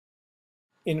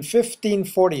In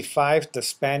 1545, the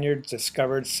Spaniards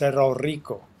discovered Cerro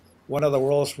Rico, one of the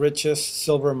world's richest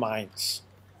silver mines.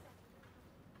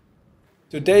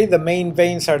 Today, the main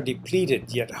veins are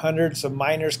depleted, yet hundreds of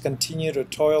miners continue to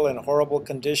toil in horrible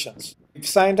conditions. We've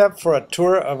signed up for a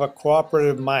tour of a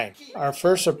cooperative mine. Our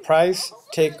first surprise,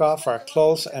 take off our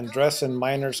clothes and dress in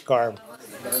miner's garb.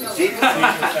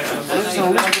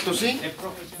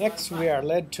 Next, we are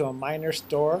led to a miner's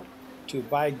store to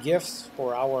buy gifts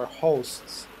for our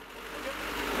hosts.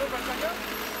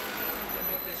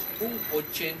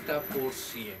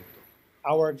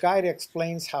 Our guide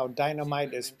explains how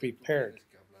dynamite is prepared.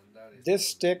 This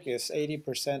stick is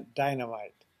 80%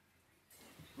 dynamite.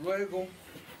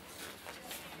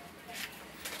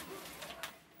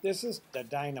 This is the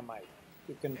dynamite.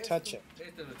 You can touch it.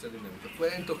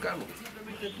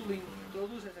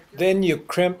 Then you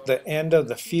crimp the end of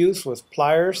the fuse with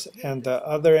pliers and the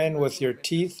other end with your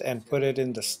teeth and put it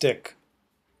in the stick.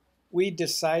 We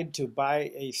decide to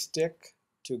buy a stick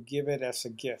to give it as a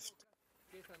gift.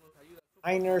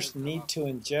 Miners need to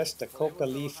ingest the coca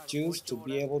leaf juice to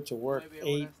be able to work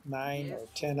 8, 9, or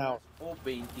 10 hours.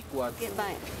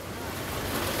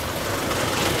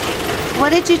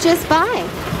 What did you just buy?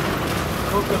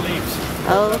 Coca leaves.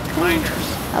 Okay. Miners.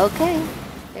 Okay.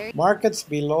 Markets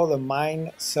below the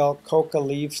mine sell coca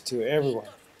leaves to everyone.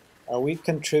 Are we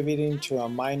contributing to a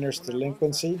miner's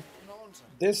delinquency?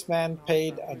 This man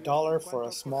paid $1 for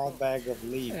a small bag of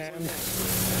leaves.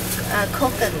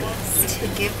 Coca leaves to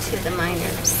give to the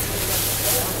miners.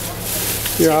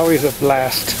 You're always a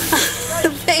blast.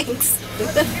 Thanks.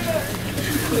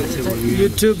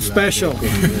 YouTube special.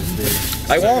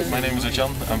 Hi, my name is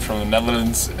John. I'm from the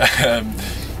Netherlands,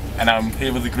 and I'm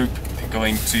here with a group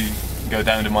going to go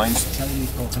down the mines,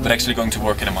 but actually going to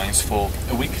work in the mines for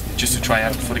a week just to try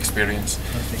out for the experience,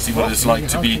 see what it's like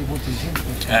to be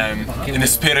in the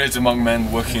spirit among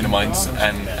men working in the mines,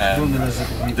 and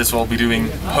this is what I'll be doing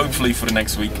hopefully for the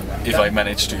next week if I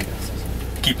manage to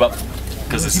keep up,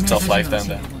 because it's a tough life down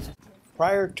there.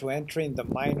 Prior to entering the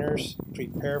miners,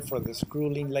 prepare for this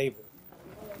grueling labor.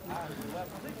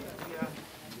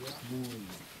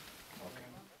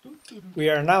 We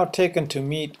are now taken to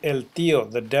meet El Tío,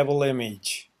 the devil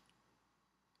image.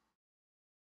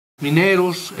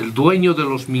 Mineros, el dueño de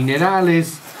los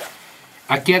minerales.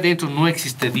 Aquí adentro no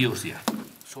existe Dios ya.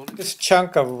 This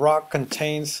chunk of rock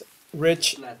contains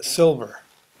rich silver.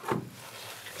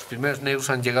 Los primeros negros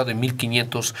han llegado en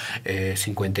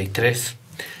 1553.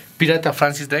 Pirata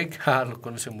Francis Drake, lo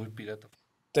conoce muy pirata.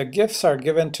 The gifts are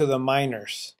given to the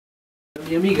miners.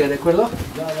 Mi amiga, ¿de acuerdo?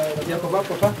 Ya, papá,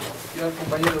 papá. Yo al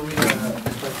compañero voy a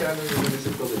despachar y voy a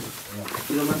hacer todo eso.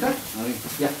 ¿Y lo matar? A ver.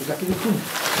 Ya, pues aquí lo pongo.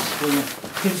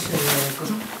 ¿Quieres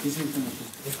cosa? Sí, sí,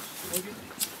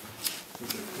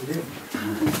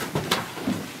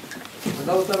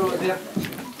 anda a botar ya.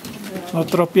 No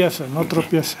tropiece, no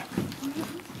tropiece.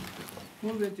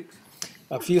 Muy bien, chicos.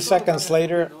 A few seconds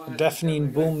later, a deafening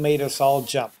boom made us all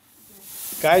jump.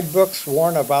 Guidebooks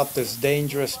warn about this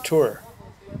dangerous tour.